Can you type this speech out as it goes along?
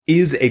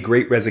Is a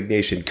great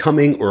resignation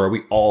coming, or are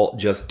we all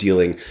just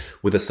dealing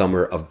with a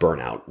summer of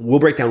burnout?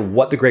 We'll break down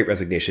what the great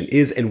resignation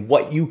is and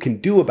what you can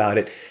do about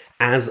it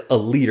as a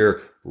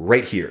leader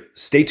right here.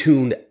 Stay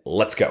tuned.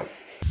 Let's go.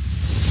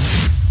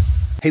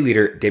 Hey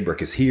leader, Dave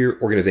Burkus here,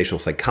 organizational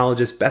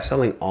psychologist,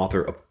 best-selling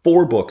author of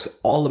 4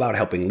 books all about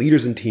helping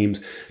leaders and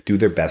teams do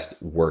their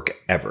best work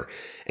ever.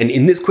 And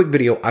in this quick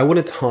video, I want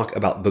to talk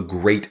about the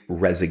great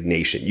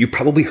resignation. You've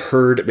probably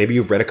heard, maybe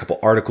you've read a couple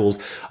articles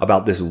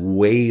about this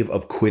wave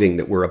of quitting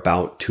that we're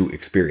about to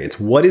experience.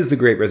 What is the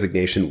great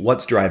resignation?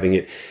 What's driving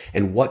it?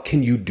 And what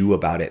can you do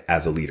about it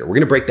as a leader? We're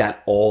going to break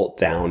that all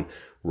down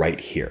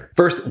right here.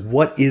 First,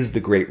 what is the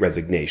great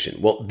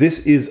resignation? Well,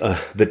 this is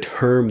the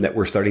term that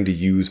we're starting to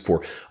use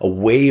for a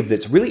wave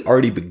that's really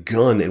already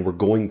begun and we're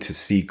going to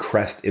see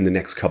crest in the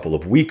next couple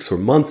of weeks or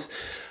months.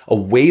 A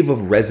wave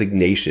of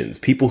resignations,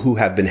 people who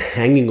have been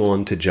hanging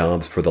on to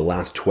jobs for the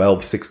last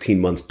 12,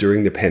 16 months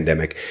during the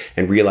pandemic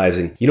and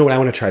realizing, you know what, I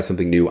want to try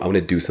something new. I want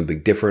to do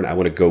something different. I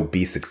want to go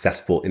be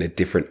successful in a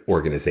different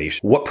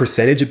organization. What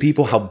percentage of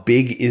people, how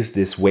big is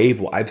this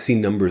wave? Well, I've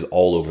seen numbers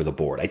all over the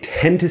board. I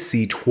tend to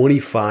see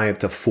 25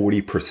 to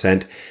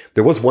 40%.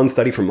 There was one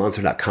study from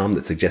Monster.com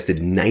that suggested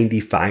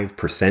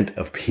 95%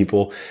 of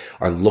people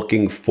are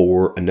looking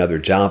for another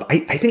job. I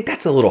think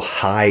that's a little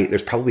high.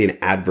 There's probably an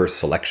adverse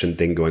selection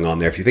thing going on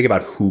there. If you think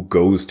about who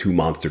goes to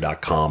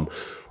Monster.com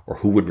or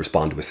who would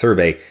respond to a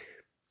survey,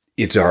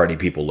 it's already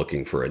people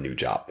looking for a new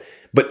job.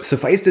 But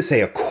suffice to say,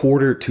 a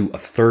quarter to a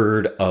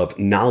third of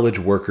knowledge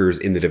workers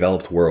in the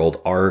developed world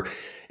are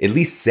at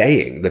least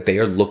saying that they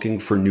are looking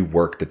for new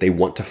work, that they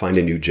want to find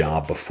a new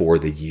job before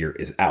the year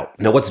is out.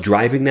 Now, what's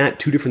driving that?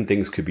 2 different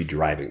things could be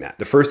driving that.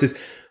 The first is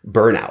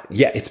burnout.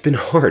 Yeah, it's been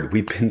hard.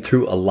 We've been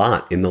through a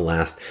lot in the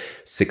last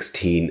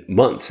 16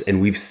 months, and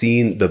we've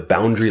seen the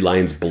boundary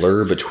lines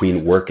blur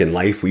between work and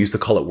life. We used to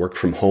call it work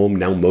from home.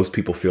 Now most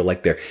people feel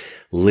like they're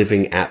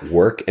living at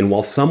work. And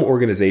while some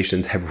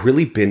organizations have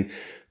really been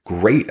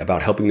great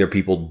about helping their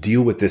people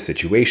deal with this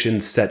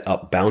situation, set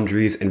up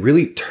boundaries, and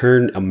really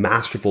turn a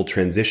masterful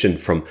transition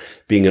from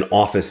being an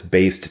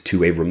office-based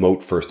to a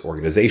remote-first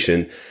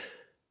organization,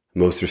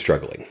 most are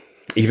struggling.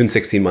 Even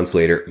 16 months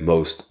later,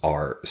 most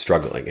are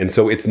struggling. And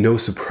so it's no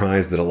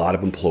surprise that a lot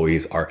of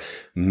employees are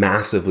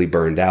massively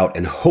burned out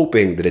and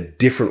hoping that a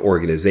different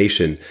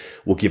organization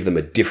will give them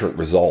a different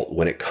result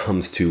when it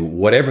comes to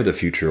whatever the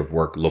future of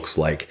work looks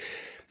like,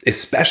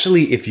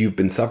 especially if you've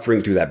been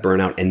suffering through that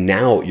burnout and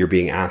now you're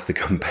being asked to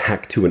come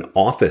back to an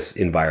office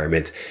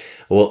environment.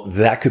 Well,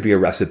 that could be a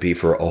recipe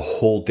for a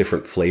whole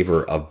different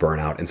flavor of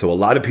burnout. And so a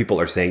lot of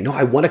people are saying, no,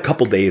 I want a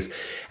couple days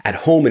at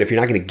home. And if you're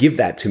not going to give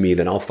that to me,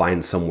 then I'll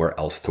find somewhere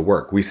else to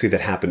work. We see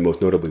that happen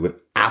most notably with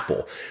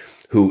Apple,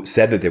 who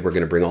said that they were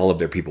going to bring all of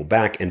their people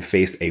back and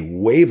faced a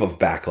wave of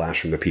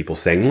backlash from the people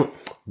saying, look,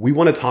 we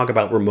want to talk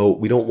about remote.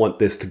 We don't want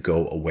this to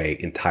go away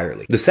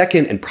entirely. The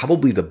second, and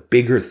probably the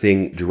bigger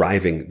thing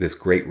driving this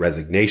great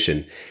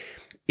resignation,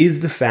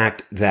 is the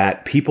fact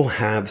that people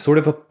have sort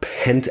of a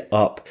pent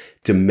up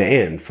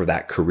demand for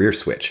that career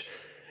switch.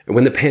 And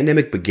when the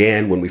pandemic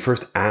began, when we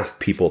first asked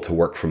people to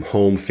work from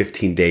home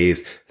 15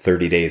 days,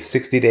 30 days,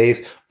 60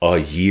 days, a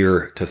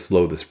year to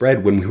slow the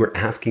spread, when we were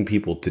asking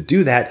people to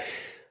do that,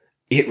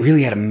 it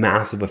really had a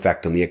massive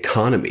effect on the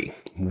economy.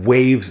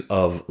 Waves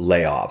of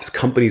layoffs,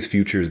 companies'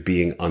 futures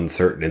being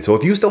uncertain. And so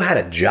if you still had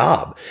a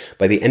job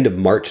by the end of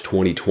March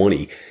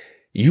 2020,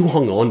 you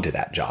hung on to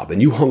that job,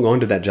 and you hung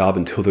on to that job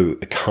until the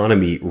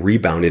economy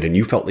rebounded and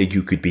you felt like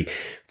you could be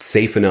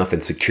safe enough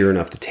and secure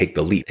enough to take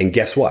the leap. And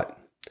guess what?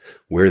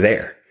 We're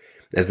there.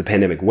 As the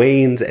pandemic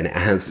wanes and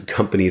as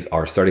companies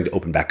are starting to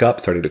open back up,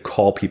 starting to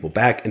call people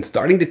back, and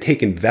starting to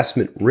take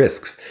investment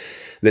risks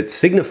that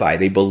signify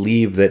they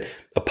believe that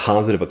a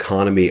positive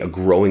economy, a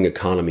growing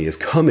economy is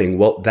coming,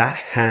 well, that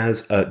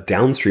has a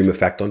downstream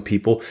effect on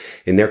people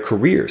in their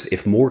careers.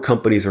 If more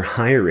companies are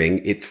hiring,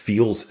 it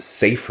feels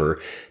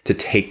safer to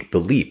take the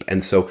leap.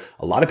 And so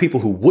a lot of people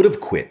who would have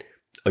quit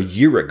a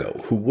year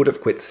ago, who would have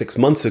quit 6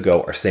 months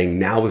ago, are saying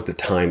now is the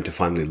time to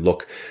finally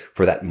look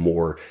for that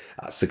more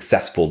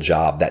successful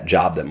job, that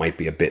job that might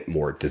be a bit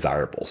more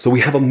desirable. So we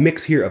have a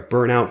mix here of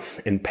burnout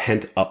and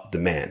pent up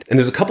demand. And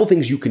there's a couple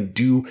things you can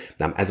do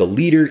as a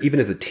leader, even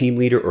as a team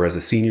leader or as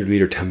a senior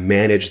leader, to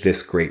manage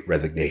this great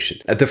resignation.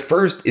 The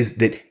first is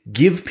that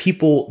give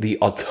people the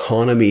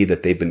autonomy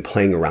that they've been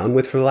playing around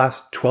with for the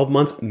last 12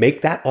 months.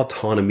 Make that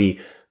autonomy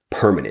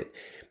permanent.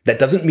 That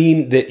doesn't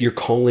mean that you're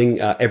calling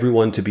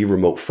everyone to be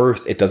remote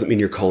first. It doesn't mean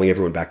you're calling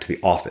everyone back to the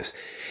office.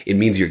 It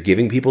means you're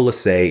giving people a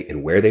say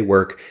in where they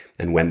work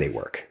and when they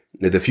work.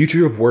 Now, the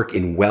future of work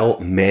in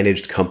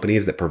well-managed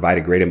companies that provide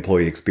a great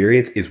employee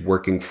experience is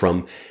working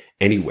from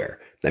anywhere.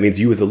 That means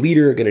you as a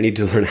leader are going to need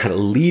to learn how to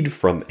lead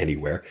from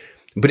anywhere.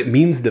 But it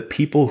means that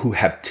people who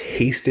have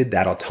tasted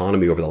that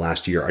autonomy over the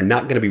last year are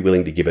not going to be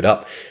willing to give it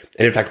up.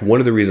 And in fact,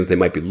 one of the reasons they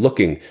might be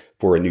looking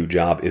for a new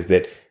job is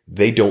that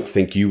they don't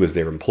think you as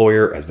their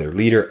employer, as their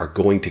leader, are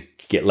going to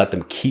let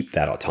them keep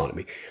that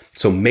autonomy.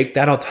 So make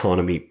that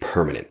autonomy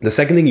permanent. The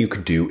second thing you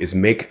could do is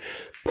make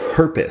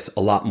purpose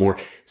a lot more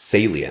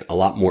salient, a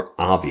lot more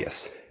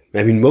obvious.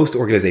 I mean, most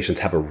organizations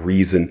have a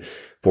reason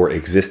for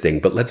existing,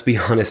 but let's be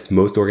honest,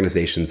 most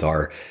organizations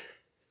are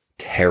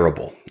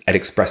terrible at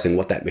expressing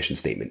what that mission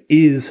statement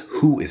is,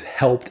 who is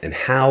helped and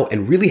how,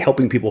 and really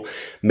helping people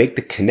make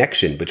the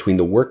connection between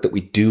the work that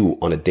we do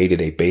on a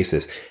day-to-day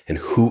basis and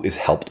who is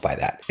helped by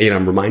that. And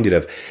I'm reminded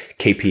of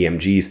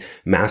KPMG's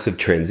massive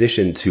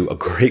transition to a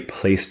great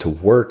place to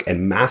work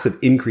and massive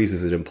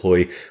increases in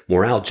employee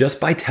morale just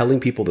by telling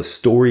people the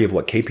story of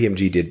what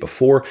KPMG did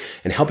before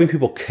and helping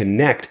people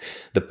connect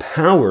the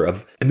power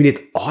of, it's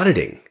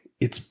auditing.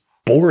 It's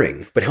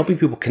boring, but helping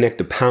people connect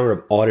the power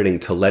of auditing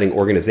to letting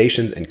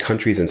organizations and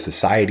countries and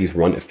societies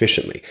run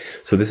efficiently.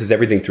 So this is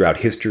everything throughout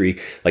history,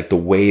 like the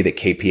way that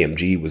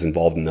KPMG was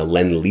involved in the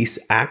Lend-Lease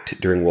Act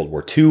during World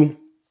War II,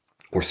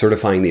 or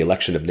certifying the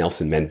election of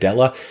Nelson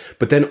Mandela,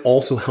 but then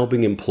also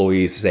helping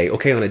employees say,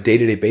 okay, on a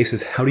day-to-day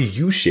basis, how do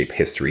you shape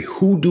history?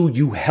 Who do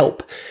you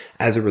help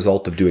as a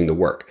result of doing the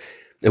work?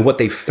 And what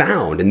they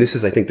found, and this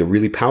is, I think, the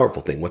really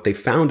powerful thing, what they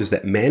found is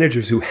that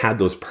managers who had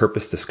those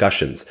purpose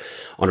discussions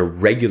on a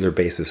regular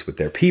basis with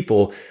their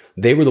people,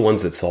 they were the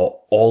ones that saw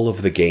all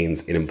of the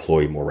gains in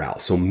employee morale.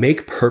 So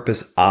make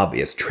purpose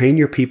obvious. Train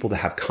your people to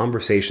have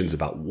conversations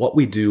about what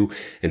we do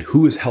and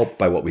who is helped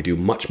by what we do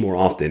much more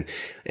often.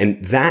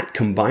 And that,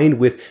 combined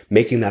with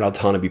making that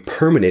autonomy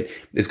permanent,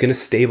 is going to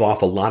stave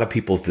off a lot of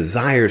people's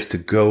desires to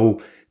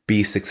go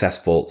be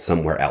successful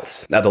somewhere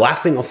else. Now, the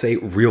last thing I'll say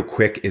real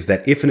quick is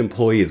that if an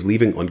employee is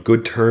leaving on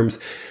good terms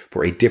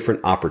for a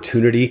different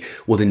opportunity,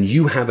 well, then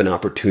you have an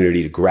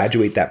opportunity to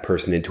graduate that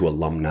person into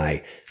alumni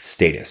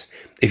status.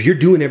 If you're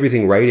doing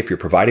everything right, if you're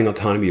providing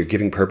autonomy, you're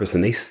giving purpose,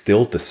 and they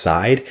still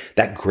decide,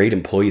 that great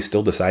employee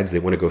still decides they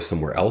want to go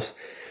somewhere else,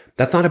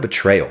 that's not a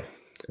betrayal.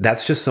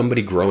 That's just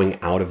somebody growing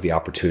out of the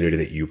opportunity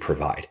that you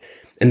provide.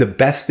 And the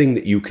best thing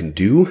that you can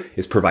do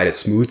is provide a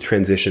smooth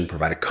transition,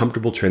 provide a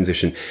comfortable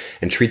transition,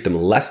 and treat them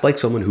less like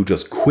someone who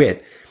just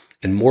quit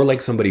and more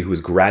like somebody who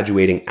is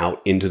graduating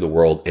out into the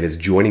world and is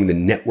joining the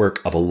network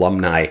of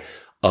alumni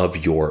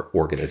of your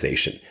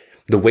organization.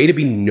 The way to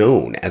be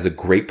known as a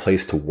great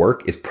place to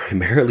work is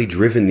primarily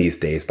driven these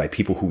days by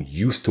people who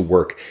used to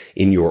work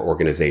in your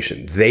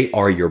organization. They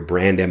are your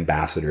brand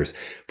ambassadors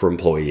for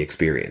employee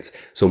experience.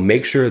 So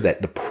make sure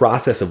that the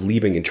process of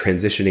leaving and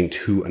transitioning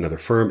to another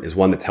firm is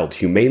one that's held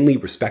humanely,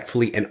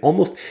 respectfully, and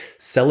almost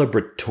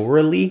celebrate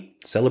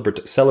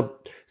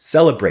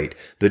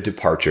the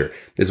departure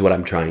is what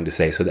I'm trying to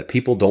say, so that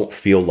people don't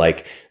feel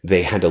like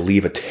they had to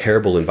leave a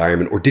terrible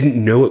environment or didn't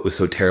know it was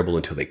so terrible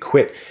until they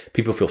quit.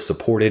 People feel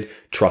supported,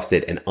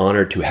 trusted, and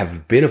honored to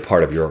have been a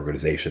part of your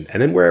organization.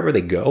 And then wherever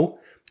they go,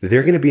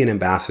 they're going to be an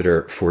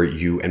ambassador for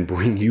you and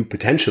bring you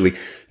potentially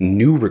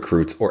new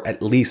recruits, or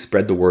at least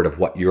spread the word of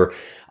what your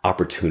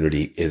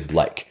opportunity is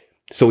like.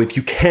 So if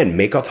you can,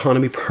 make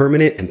autonomy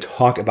permanent and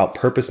talk about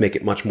purpose, make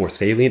it much more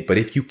salient. But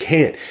if you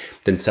can't,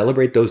 then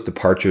celebrate those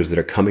departures that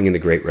are coming in the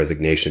Great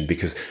Resignation,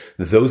 because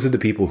those are the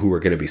people who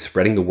are going to be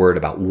spreading the word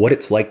about what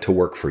it's like to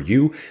work for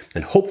you,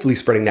 and hopefully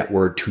spreading that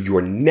word to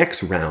your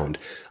next round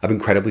of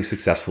incredibly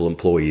successful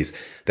employees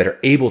that are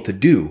able to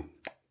do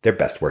their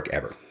best work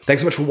ever.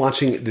 Thanks so much for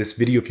watching this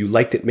video. If you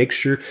liked it, make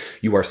sure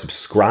you are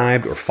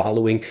subscribed or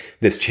following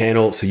this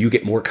channel so you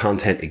get more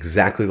content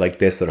exactly like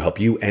this that'll help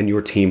you and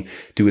your team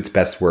do its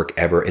best work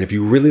ever. And if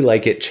you really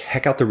like it,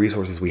 check out the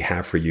resources we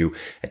have for you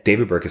at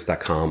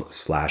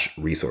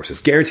davidburkus.com/resources.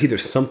 Guaranteed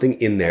there's something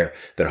in there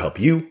that'll help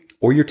you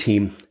or your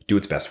team do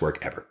its best work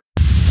ever.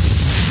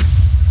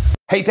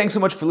 Hey, thanks so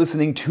much for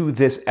listening to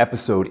this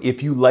episode.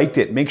 If you liked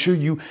it, make sure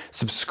you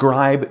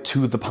subscribe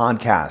to the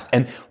podcast.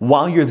 And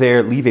while you're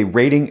there, leave a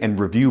rating and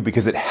review,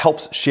 because it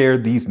helps share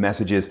these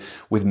messages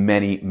with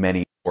many,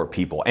 many more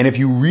people. And if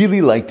you really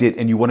liked it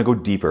and you want to go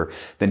deeper,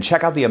 then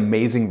check out the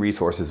amazing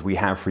resources we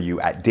have for you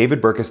at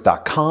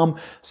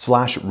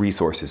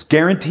davidburkus.com/resources.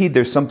 Guaranteed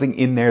there's something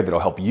in there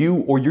that'll help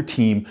you or your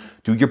team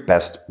do your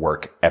best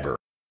work ever.